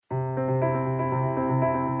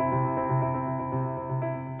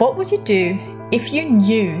What would you do if you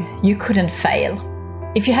knew you couldn't fail?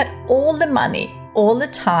 If you had all the money, all the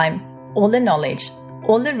time, all the knowledge,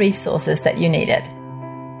 all the resources that you needed?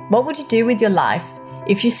 What would you do with your life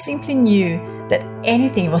if you simply knew that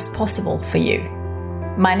anything was possible for you?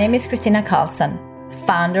 My name is Kristina Karlsson,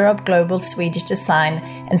 founder of global Swedish design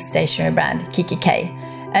and stationery brand kikki.K,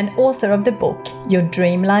 and author of the book Your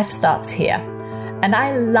Dream Life Starts Here. And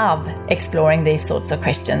I love exploring these sorts of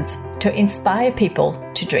questions to inspire people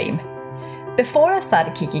to dream. Before I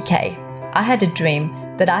started kikki.K, I had a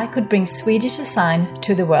dream that I could bring Swedish design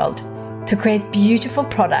to the world, to create beautiful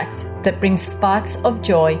products that bring sparks of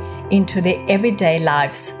joy into the everyday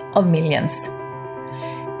lives of millions.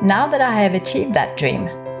 Now that I have achieved that dream,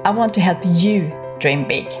 I want to help you dream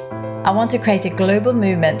big. I want to create a global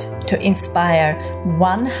movement to inspire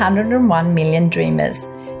 101 million dreamers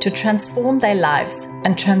to transform their lives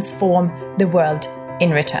and transform the world in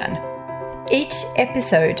return. Each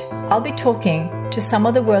episode, I'll be talking to some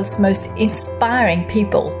of the world's most inspiring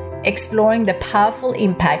people, exploring the powerful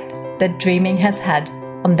impact that dreaming has had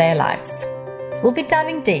on their lives. We'll be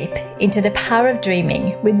diving deep into the power of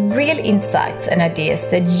dreaming with real insights and ideas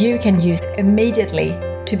that you can use immediately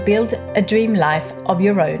to build a dream life of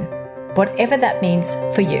your own, whatever that means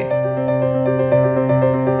for you.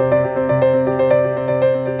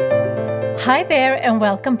 Hi there, and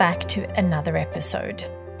welcome back to another episode.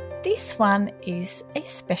 This one is a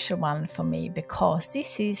special one for me because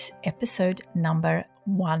this is episode number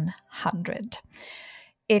 100.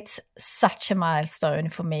 It's such a milestone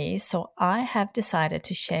for me, so I have decided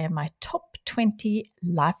to share my top 20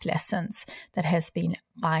 life lessons that has been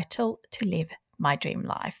vital to live my dream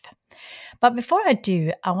life. But before I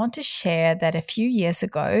do, I want to share that a few years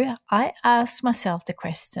ago, I asked myself the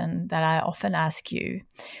question that I often ask you: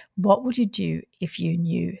 what would you do if you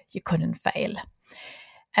knew you couldn't fail?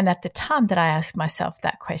 And at the time that I asked myself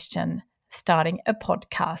that question, starting a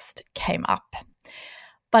podcast came up.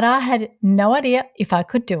 But I had no idea if I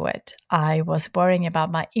could do it. I was worrying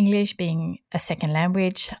about my English being a second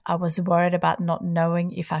language. I was worried about not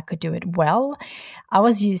knowing if I could do it well. I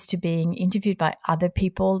was used to being interviewed by other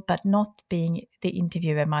people, but not being the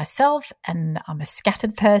interviewer myself. And I'm a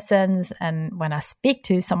scattered person. And when I speak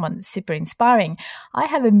to someone super inspiring, I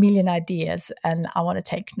have a million ideas and I want to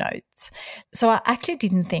take notes. So I actually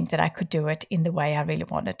didn't think that I could do it in the way I really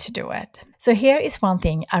wanted to do it. So here is one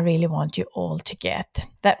thing I really want you all to get.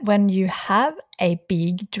 That when you have a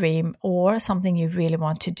big dream or something you really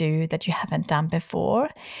want to do that you haven't done before,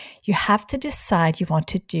 you have to decide you want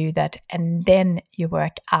to do that and then you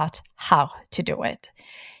work out how to do it.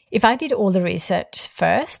 If I did all the research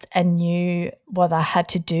first and knew what I had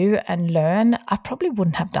to do and learn, I probably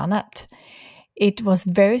wouldn't have done it. It was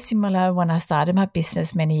very similar when I started my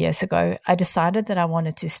business many years ago. I decided that I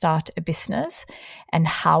wanted to start a business and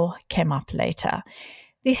how came up later.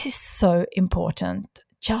 This is so important.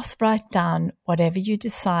 Just write down whatever you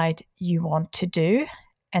decide you want to do,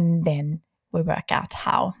 and then we work out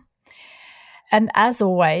how. And as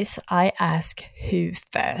always, I ask who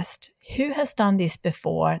first. Who has done this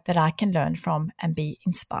before that I can learn from and be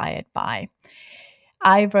inspired by?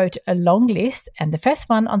 I wrote a long list, and the first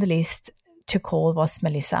one on the list to call was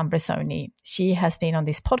Melissa Ambrosoni. She has been on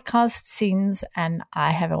this podcast since, and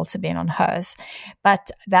I have also been on hers. But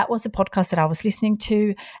that was a podcast that I was listening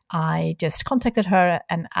to. I just contacted her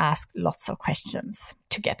and asked lots of questions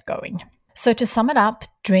to get going. So to sum it up,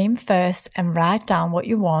 dream first and write down what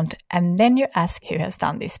you want, and then you ask who has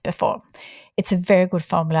done this before. It's a very good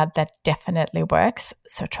formula that definitely works,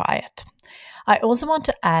 so try it. I also want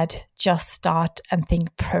to add, just start and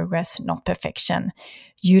think progress, not perfection.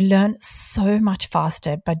 You learn so much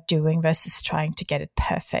faster by doing versus trying to get it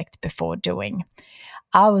perfect before doing.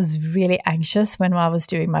 I was really anxious when I was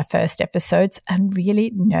doing my first episodes and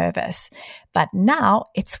really nervous. But now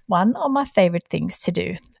it's one of my favorite things to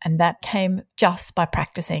do. And that came just by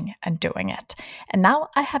practicing and doing it. And now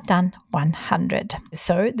I have done 100.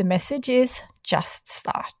 So the message is just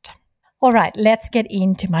start. All right, let's get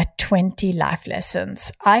into my 20 life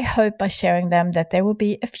lessons. I hope by sharing them that there will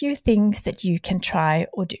be a few things that you can try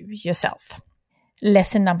or do yourself.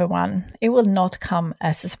 Lesson number 1, it will not come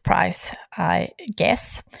as a surprise, I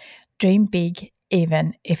guess. Dream big,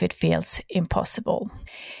 even if it feels impossible.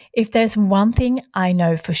 If there's one thing I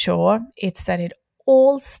know for sure, it's that it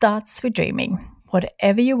all starts with dreaming.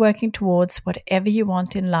 Whatever you're working towards, whatever you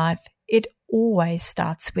want in life, it always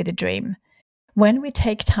starts with a dream. When we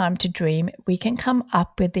take time to dream, we can come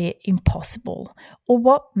up with the impossible, or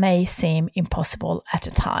what may seem impossible at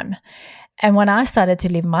a time. And when I started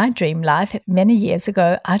to live my dream life many years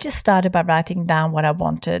ago, I just started by writing down what I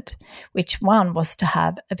wanted, which one was to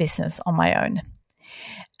have a business on my own.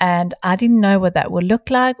 And I didn't know what that would look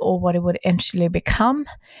like or what it would eventually become.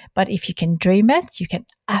 But if you can dream it, you can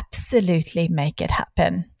absolutely make it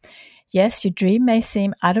happen. Yes, your dream may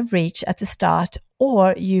seem out of reach at the start,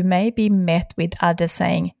 or you may be met with others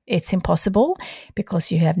saying it's impossible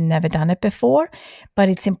because you have never done it before. But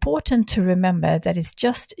it's important to remember that it's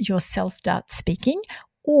just your self-doubt speaking,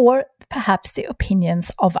 or perhaps the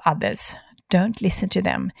opinions of others. Don't listen to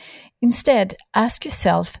them. Instead, ask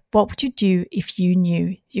yourself, what would you do if you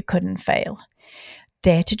knew you couldn't fail?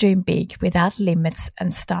 Dare to dream big without limits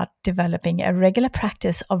and start developing a regular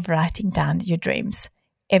practice of writing down your dreams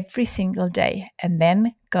every single day, and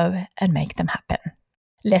then go and make them happen.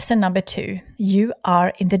 Lesson number 2, you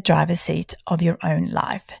are in the driver's seat of your own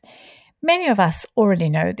life. Many of us already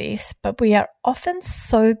know this, but we are often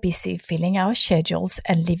so busy filling our schedules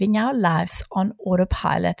and living our lives on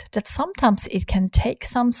autopilot that sometimes it can take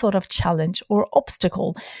some sort of challenge or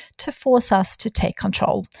obstacle to force us to take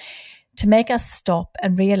control, to make us stop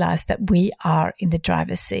and realize that we are in the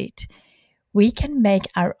driver's seat. We can make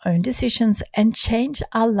our own decisions and change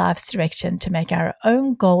our life's direction to make our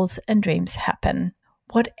own goals and dreams happen,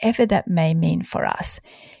 whatever that may mean for us.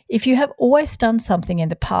 If you have always done something in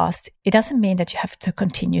the past, it doesn't mean that you have to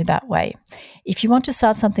continue that way. If you want to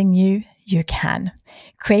start something new, you can.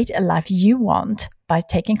 Create a life you want by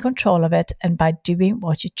taking control of it and by doing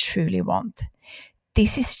what you truly want.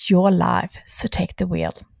 This is your life, so take the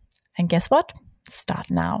wheel. And guess what?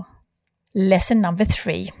 Start now. Lesson number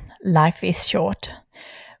 3, life is short.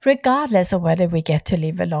 Regardless of whether we get to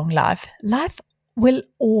live a long life, life will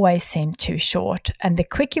always seem too short. And the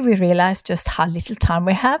quicker we realize just how little time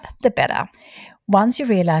we have, the better. Once you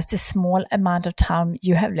realize the small amount of time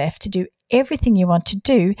you have left to do everything you want to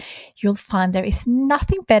do, you'll find there is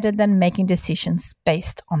nothing better than making decisions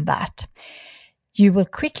based on that. You will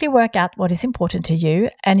quickly work out what is important to you,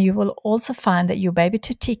 and you will also find that you'll be able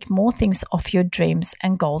to tick more things off your dreams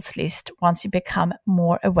and goals list once you become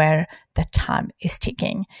more aware that time is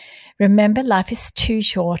ticking. Remember, life is too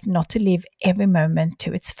short not to live every moment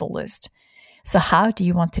to its fullest. So how do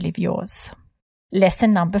you want to live yours?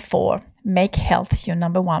 Lesson number 4, make health your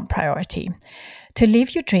number 1 priority. To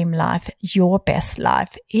live your dream life, your best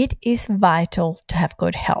life, it is vital to have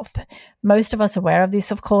good health. Most of us are aware of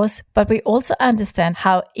this, of course, but we also understand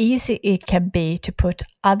how easy it can be to put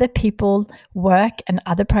other people, work, and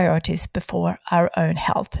other priorities before our own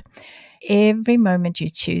health. Every moment you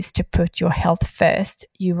choose to put your health first,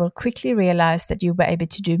 you will quickly realize that you'll be able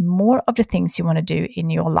to do more of the things you want to do in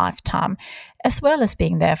your lifetime, as well as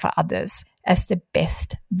being there for others as the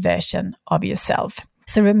best version of yourself.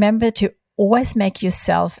 So remember to always make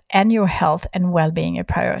yourself and your health and well-being a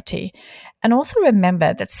priority. And also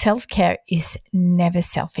remember that self-care is never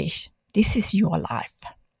selfish. This is your life.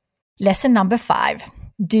 Lesson number 5,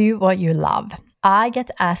 do what you love. I get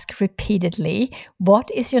asked repeatedly, what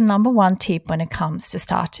is your number 1 tip when it comes to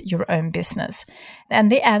start your own business?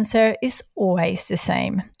 And the answer is always the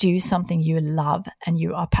same. Do something you love and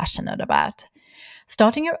you are passionate about.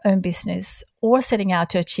 Starting your own business or setting out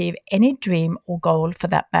to achieve any dream or goal for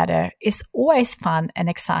that matter is always fun and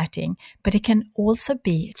exciting, but it can also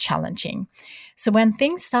be challenging. So when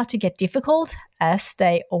things start to get difficult, as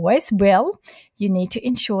they always will, you need to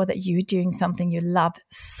ensure that you're doing something you love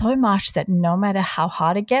so much that no matter how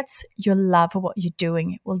hard it gets, your love for what you're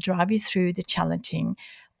doing will drive you through the challenging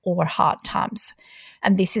or hard times.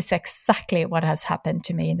 And this is exactly what has happened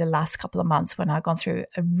to me in the last couple of months when I've gone through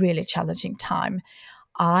a really challenging time.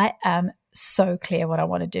 I am so clear what I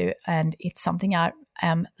want to do, and it's something I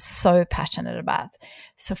am so passionate about.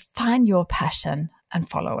 So find your passion and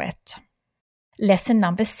follow it. Lesson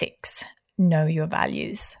number 6, know your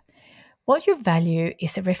values. What you value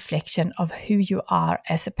is a reflection of who you are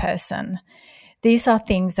as a person. These are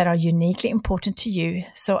things that are uniquely important to you,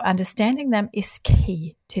 so understanding them is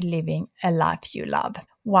key to living a life you love.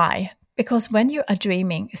 Why? Because when you are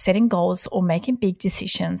dreaming, setting goals, or making big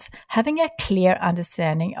decisions, having a clear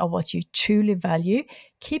understanding of what you truly value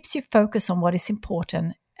keeps you focused on what is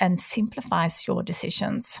important and simplifies your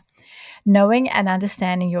decisions. Knowing and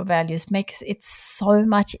understanding your values makes it so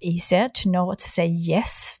much easier to know what to say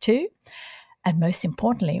yes to, and most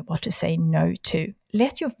importantly, what to say no to.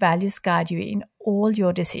 Let your values guide you in all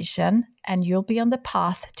your decisions, and you'll be on the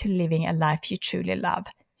path to living a life you truly love,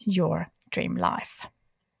 your dream life.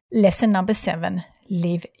 Lesson number 7,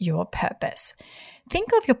 live your purpose. Think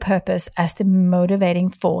of your purpose as the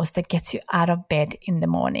motivating force that gets you out of bed in the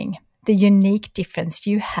morning. The unique difference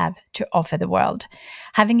you have to offer the world.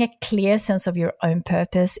 Having a clear sense of your own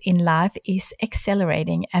purpose in life is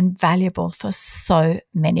accelerating and valuable for so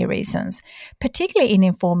many reasons, particularly in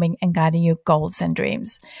informing and guiding your goals and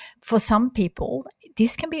dreams. For some people,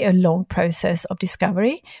 this can be a long process of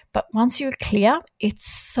discovery, but once you're clear,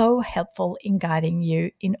 it's so helpful in guiding you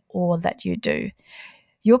in all that you do.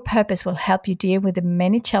 Your purpose will help you deal with the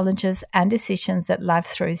many challenges and decisions that life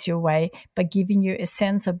throws your way by giving you a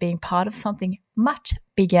sense of being part of something much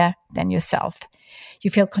bigger than yourself. You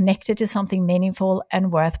feel connected to something meaningful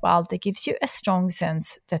and worthwhile that gives you a strong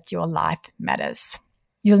sense that your life matters.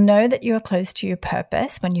 You'll know that you are close to your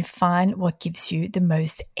purpose when you find what gives you the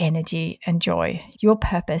most energy and joy. Your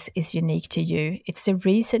purpose is unique to you. It's the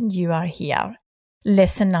reason you are here.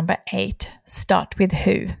 Lesson number 8, start with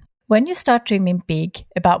who. When you start dreaming big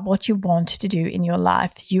about what you want to do in your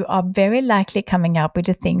life, you are very likely coming up with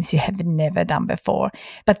the things you have never done before,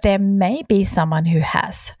 but there may be someone who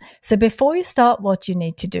has. So before you start what you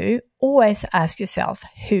need to do, always ask yourself,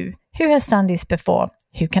 who? Who has done this before?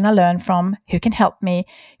 Who can I learn from? Who can help me?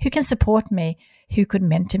 Who can support me? Who could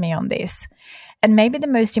mentor me on this? And maybe the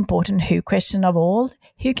most important who question of all,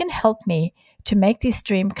 who can help me to make this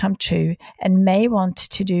dream come true and may want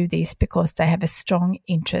to do this because they have a strong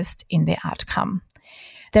interest in the outcome.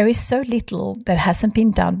 There is so little that hasn't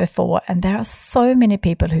been done before, and there are so many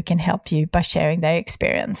people who can help you by sharing their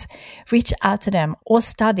experience. Reach out to them or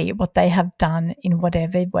study what they have done in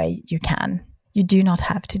whatever way you can. You do not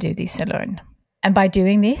have to do this alone. And by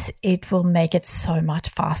doing this, it will make it so much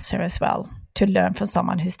faster as well to learn from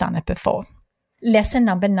someone who's done it before. Lesson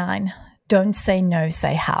number 9, don't say no,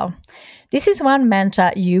 say how. This is one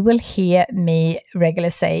mantra you will hear me regularly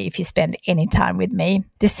say if you spend any time with me.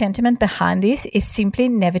 The sentiment behind this is simply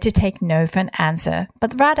never to take no for an answer,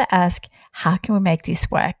 but rather ask, how can we make this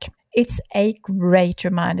work? It's a great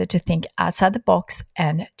reminder to think outside the box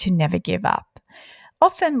and to never give up.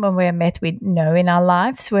 Often when we are met with no in our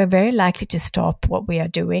lives, we're very likely to stop what we are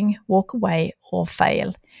doing, walk away, or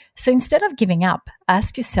fail. So instead of giving up,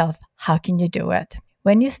 ask yourself, how can you do it?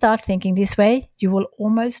 When you start thinking this way, you will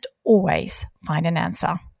almost always find an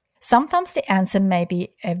answer. Sometimes the answer may be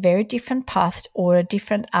a very different path or a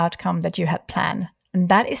different outcome that you had planned. And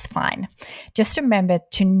that is fine. Just remember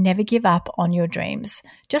to never give up on your dreams.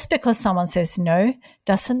 Just because someone says no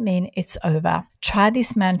doesn't mean it's over. Try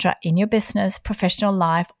this mantra in your business, professional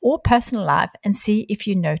life, or personal life and see if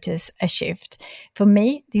you notice a shift. For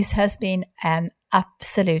me, this has been an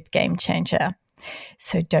absolute game changer.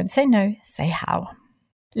 So don't say no, say how.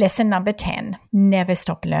 Lesson number 10, never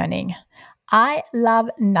stop learning. I love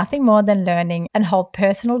nothing more than learning and hold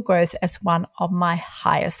personal growth as one of my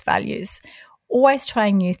highest values. Always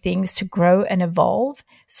trying new things to grow and evolve,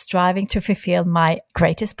 striving to fulfill my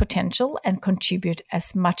greatest potential and contribute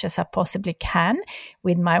as much as I possibly can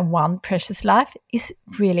with my one precious life is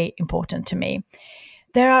really important to me.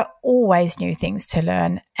 There are always new things to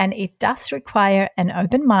learn, and it does require an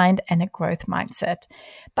open mind and a growth mindset.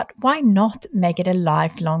 But why not make it a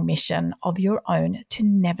lifelong mission of your own to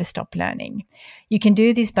never stop learning? You can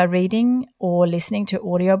do this by reading or listening to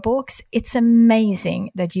audiobooks. It's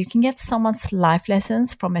amazing that you can get someone's life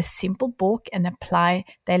lessons from a simple book and apply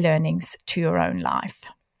their learnings to your own life.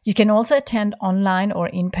 You can also attend online or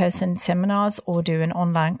in-person seminars or do an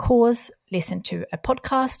online course, listen to a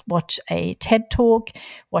podcast, watch a TED Talk,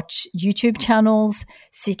 watch YouTube channels,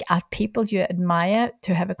 seek out people you admire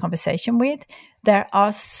to have a conversation with. There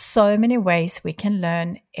are so many ways we can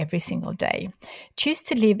learn every single day. Choose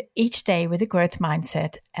to live each day with a growth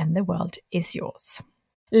mindset and the world is yours.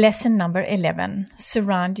 Lesson number 11,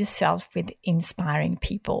 surround yourself with inspiring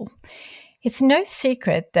people. It's no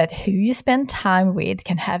secret that who you spend time with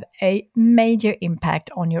can have a major impact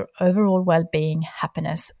on your overall well-being,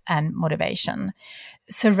 happiness, and motivation.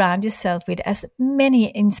 Surround yourself with as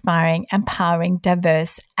many inspiring, empowering,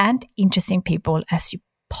 diverse, and interesting people as you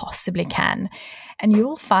possibly can. And you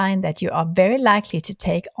will find that you are very likely to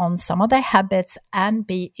take on some of their habits and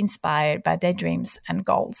be inspired by their dreams and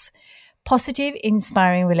goals. Positive,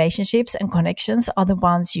 inspiring relationships and connections are the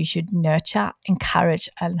ones you should nurture, encourage,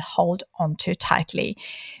 and hold on to tightly.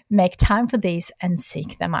 Make time for these and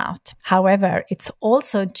seek them out. However, it's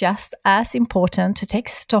also just as important to take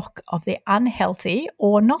stock of the unhealthy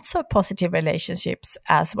or not so positive relationships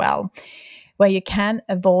as well, where you can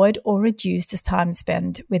avoid or reduce the time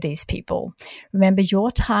spent with these people. Remember,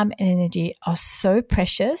 your time and energy are so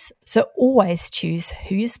precious, so always choose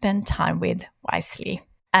who you spend time with wisely.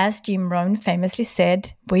 As Jim Rohn famously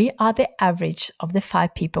said, we are the average of the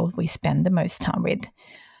 5 people we spend the most time with.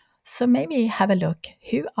 So maybe have a look.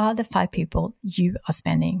 Who are the 5 people you are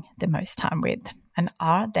spending the most time with? And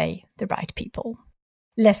are they the right people?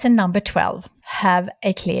 Lesson number 12, have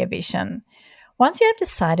a clear vision. Once you have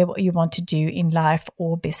decided what you want to do in life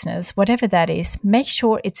or business, whatever that is, make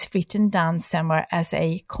sure it's written down somewhere as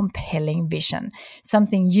a compelling vision.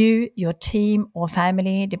 Something you, your team, or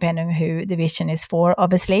family, depending on who the vision is for,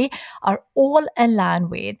 obviously, are all aligned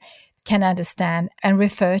with, can understand and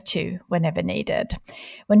refer to whenever needed.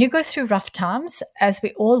 When you go through rough times, as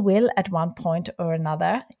we all will at one point or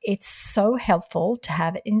another, it's so helpful to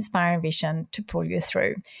have an inspiring vision to pull you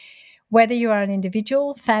through. Whether you are an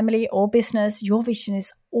individual, family, or business, your vision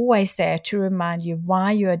is always there to remind you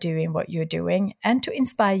why you are doing what you're doing and to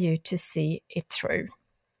inspire you to see it through.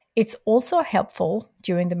 It's also helpful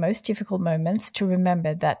during the most difficult moments to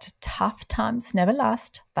remember that tough times never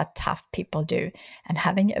last, but tough people do. And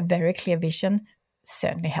having a very clear vision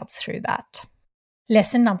certainly helps through that.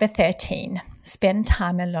 Lesson number 13, spend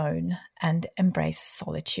time alone and embrace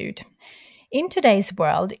solitude. In today's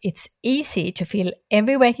world, it's easy to fill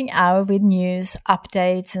every waking hour with news,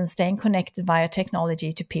 updates, and staying connected via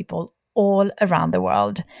technology to people all around the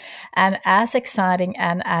world. And as exciting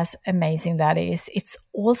and as amazing that is, it's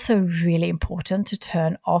also really important to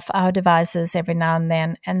turn off our devices every now and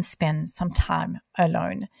then and spend some time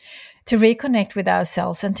alone. To reconnect with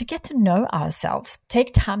ourselves and to get to know ourselves,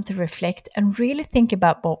 take time to reflect and really think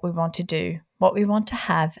about what we want to do, what we want to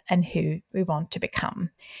have, and who we want to become.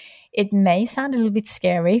 It may sound a little bit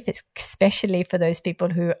scary, especially for those people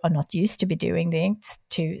who are not used to be doing this,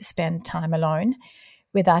 to spend time alone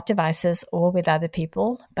without devices or with other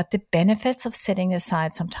people. But the benefits of setting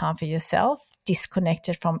aside some time for yourself,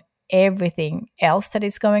 disconnected from everything else that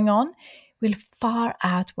is going on, will far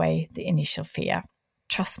outweigh the initial fear.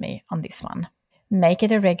 Trust me on this one. Make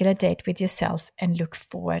it a regular date with yourself and look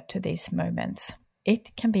forward to these moments.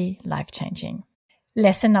 It can be life-changing.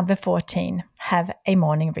 Lesson number 14, have a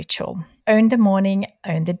morning ritual. Own the morning,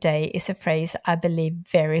 own the day is a phrase I believe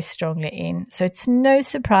very strongly in. So it's no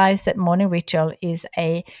surprise that morning ritual is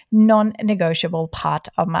a non-negotiable part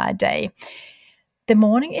of my day. The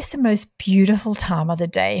morning is the most beautiful time of the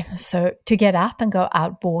day. So to get up and go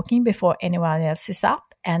out walking before anyone else is up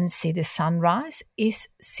and see the sunrise is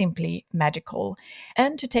simply magical.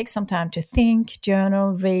 And to take some time to think,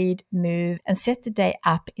 journal, read, move, and set the day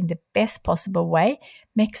up in the best possible way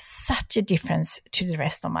makes such a difference to the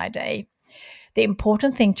rest of my day. The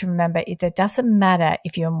important thing to remember is that it doesn't matter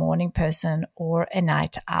if you're a morning person or a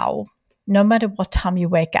night owl. No matter what time you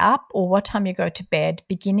wake up or what time you go to bed,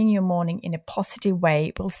 beginning your morning in a positive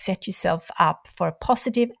way will set yourself up for a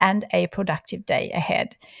positive and a productive day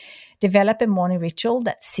ahead. Develop a morning ritual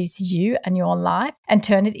that suits you and your life and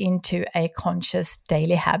turn it into a conscious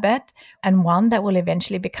daily habit, and one that will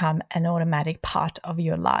eventually become an automatic part of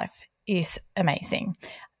your life is amazing.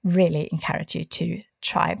 Really encourage you to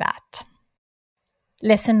try that.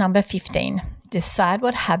 Lesson number 15, decide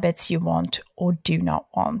what habits you want or do not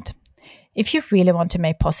want. If you really want to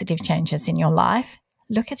make positive changes in your life,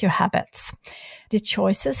 look at your habits. The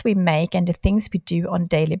choices we make and the things we do on a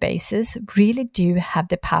daily basis really do have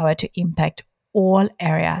the power to impact all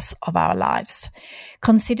areas of our lives.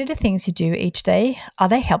 Consider the things you do each day. Are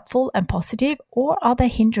they helpful and positive, or are they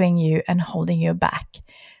hindering you and holding you back?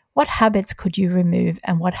 What habits could you remove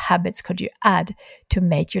and what habits could you add to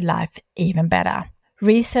make your life even better?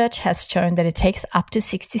 Research has shown that it takes up to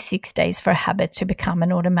 66 days for a habit to become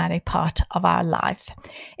an automatic part of our life.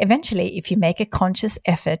 Eventually, if you make a conscious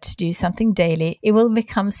effort to do something daily, it will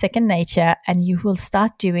become second nature and you will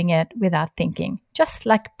start doing it without thinking, just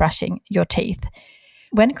like brushing your teeth.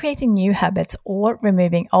 When creating new habits or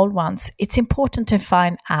removing old ones, it's important to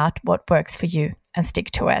find out what works for you and stick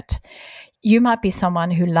to it. You might be someone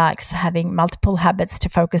who likes having multiple habits to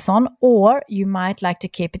focus on, or you might like to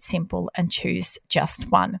keep it simple and choose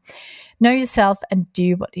just one. Know yourself and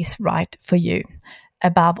do what is right for you.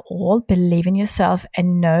 Above all, believe in yourself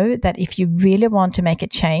and know that if you really want to make a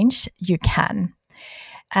change, you can.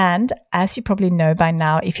 And as you probably know by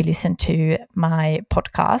now, if you listen to my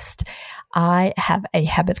podcast, I have a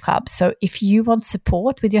habit club. So if you want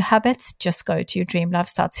support with your habits, just go to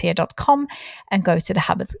yourdreamlifestartshere.com and go to the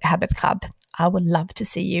habit club. I would love to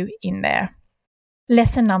see you in there.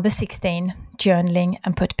 Lesson number 16, journaling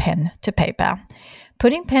and put pen to paper.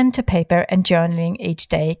 Putting pen to paper and journaling each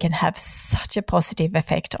day can have such a positive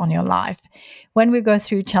effect on your life. When we go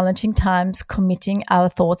through challenging times, committing our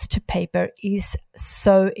thoughts to paper is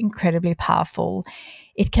so incredibly powerful.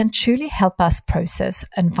 It can truly help us process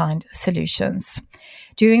and find solutions.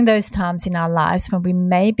 During those times in our lives when we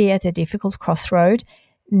may be at a difficult crossroad,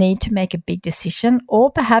 need to make a big decision, or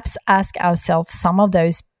perhaps ask ourselves some of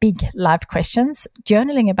those big life questions,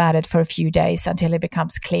 journaling about it for a few days until it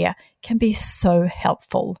becomes clear can be so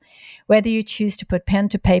helpful. Whether you choose to put pen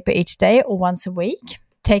to paper each day or once a week,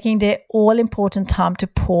 Taking the all-important time to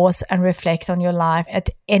pause and reflect on your life at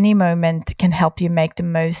any moment can help you make the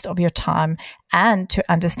most of your time and to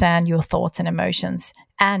understand your thoughts and emotions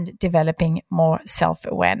and developing more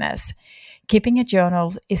self-awareness. Keeping a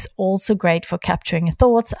journal is also great for capturing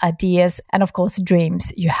thoughts, ideas, and of course,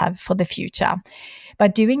 dreams you have for the future. By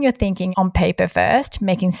doing your thinking on paper first,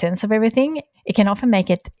 making sense of everything, it can often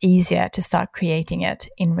make it easier to start creating it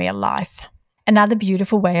in real life. Another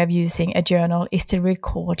beautiful way of using a journal is to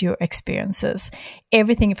record your experiences.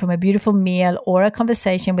 Everything from a beautiful meal or a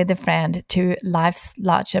conversation with a friend to life's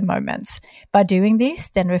larger moments. By doing this,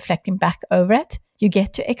 then reflecting back over it, you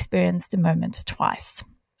get to experience the moment twice.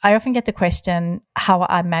 I often get the question how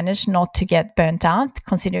I manage not to get burnt out,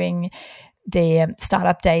 considering the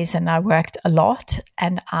startup days and I worked a lot.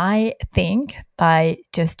 And I think by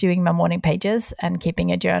just doing my morning pages and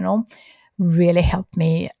keeping a journal really helped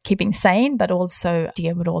me keeping sane, but also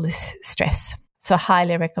deal with all this stress. So I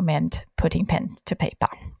highly recommend putting pen to paper.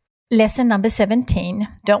 Lesson number 17,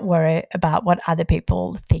 don't worry about what other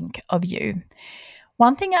people think of you.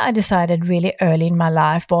 One thing I decided really early in my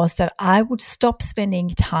life was that I would stop spending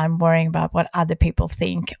time worrying about what other people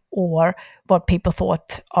think or what people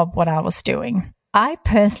thought of what I was doing. I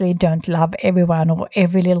personally don't love everyone or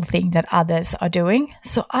every little thing that others are doing,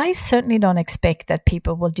 so I certainly don't expect that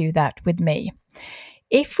people will do that with me.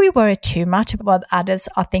 If we worry too much about what others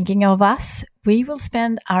are thinking of us, we will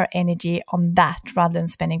spend our energy on that rather than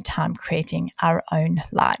spending time creating our own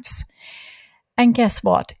lives. And guess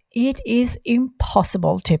what? It is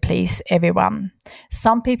impossible to please everyone.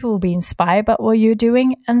 Some people will be inspired by what you're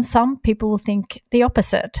doing, and some people will think the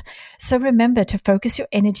opposite. So remember to focus your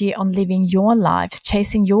energy on living your life,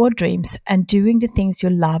 chasing your dreams, and doing the things you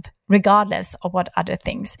love, regardless of what other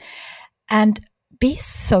things. And be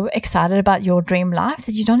so excited about your dream life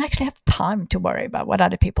that you don't actually have time to worry about what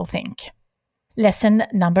other people think. Lesson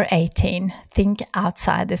number 18, think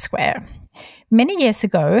outside the square. Many years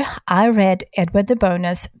ago, I read Edward de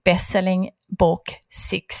Bono's best-selling book,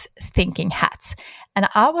 6 Thinking Hats, and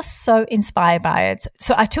I was so inspired by it.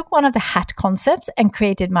 So I took one of the hat concepts and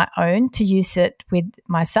created my own to use it with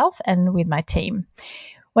myself and with my team.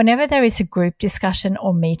 Whenever there is a group discussion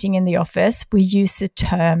or meeting in the office, we use the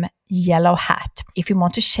term yellow hat if you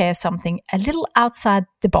want to share something a little outside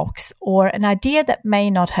the box or an idea that may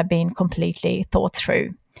not have been completely thought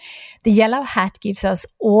through. The yellow hat gives us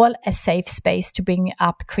all a safe space to bring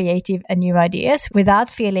up creative and new ideas without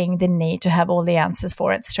feeling the need to have all the answers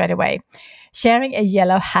for it straight away. Sharing a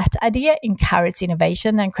yellow hat idea encourages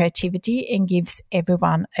innovation and creativity and gives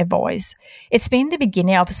everyone a voice. It's been the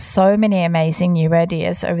beginning of so many amazing new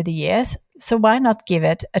ideas over the years, so why not give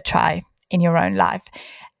it a try in your own life?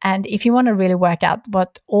 And if you want to really work out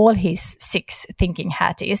what all his 6 thinking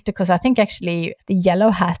hat is, because I think actually the yellow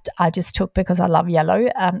hat I just took because I love yellow.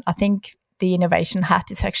 I think the innovation hat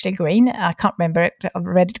is actually green. I can't remember it. I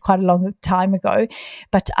read it quite a long time ago,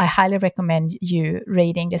 but I highly recommend you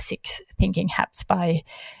reading the 6 thinking hats by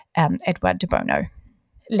Edward de Bono.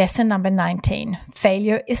 Lesson number 19,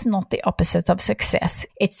 failure is not the opposite of success.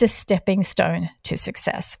 It's a stepping stone to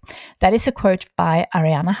success. That is a quote by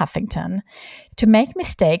Arianna Huffington. To make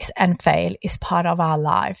mistakes and fail is part of our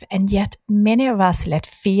life, and yet many of us let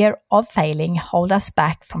fear of failing hold us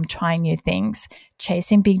back from trying new things,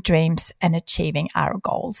 chasing big dreams, and achieving our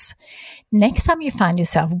goals. Next time you find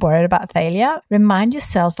yourself worried about failure, remind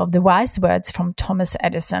yourself of the wise words from Thomas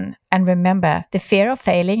Edison, and remember, the fear of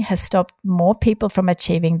failing has stopped more people from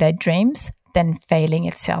achieving their dreams than failing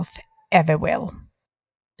itself ever will.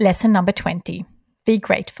 Lesson number 20, be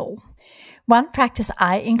grateful. One practice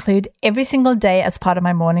I include every single day as part of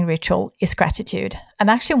my morning ritual is gratitude. And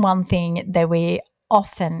actually one thing that we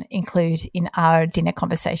often include in our dinner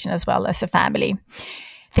conversation as well as a family.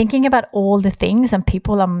 Thinking about all the things and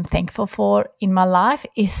people I'm thankful for in my life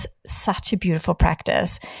is such a beautiful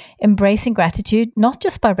practice. Embracing gratitude, not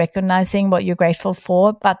just by recognizing what you're grateful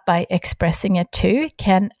for, but by expressing it too,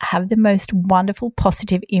 can have the most wonderful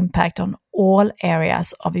positive impact on all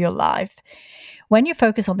areas of your life. When you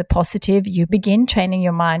focus on the positive, you begin training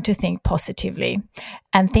your mind to think positively.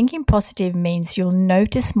 And thinking positive means you'll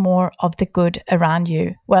notice more of the good around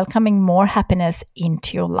you, welcoming more happiness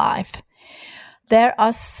into your life. There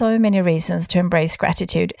are so many reasons to embrace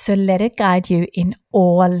gratitude, so let it guide you in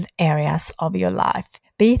all areas of your life.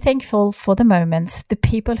 Be thankful for the moments, the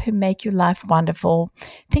people who make your life wonderful.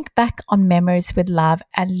 Think back on memories with love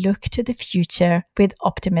and look to the future with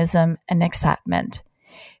optimism and excitement.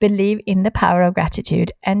 Believe in the power of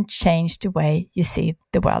gratitude and change the way you see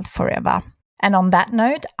the world forever. And on that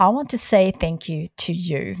note, I want to say thank you to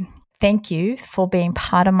you. Thank you for being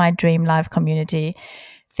part of my Dream Life community.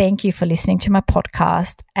 thank you for listening to my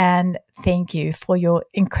podcast, and thank you for your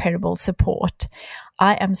incredible support.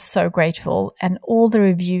 I am so grateful, and all the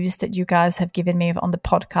reviews that you guys have given me on the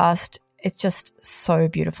podcast, it's just so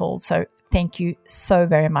beautiful. So thank you so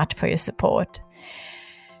very much for your support.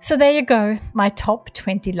 So there you go, my top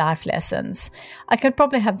 20 life lessons. I could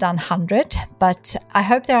probably have done 100, but I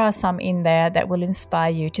hope there are some in there that will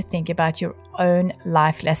inspire you to think about your own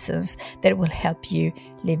life lessons that will help you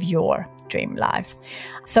live your dream life.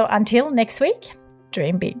 So until next week,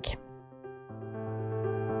 dream big.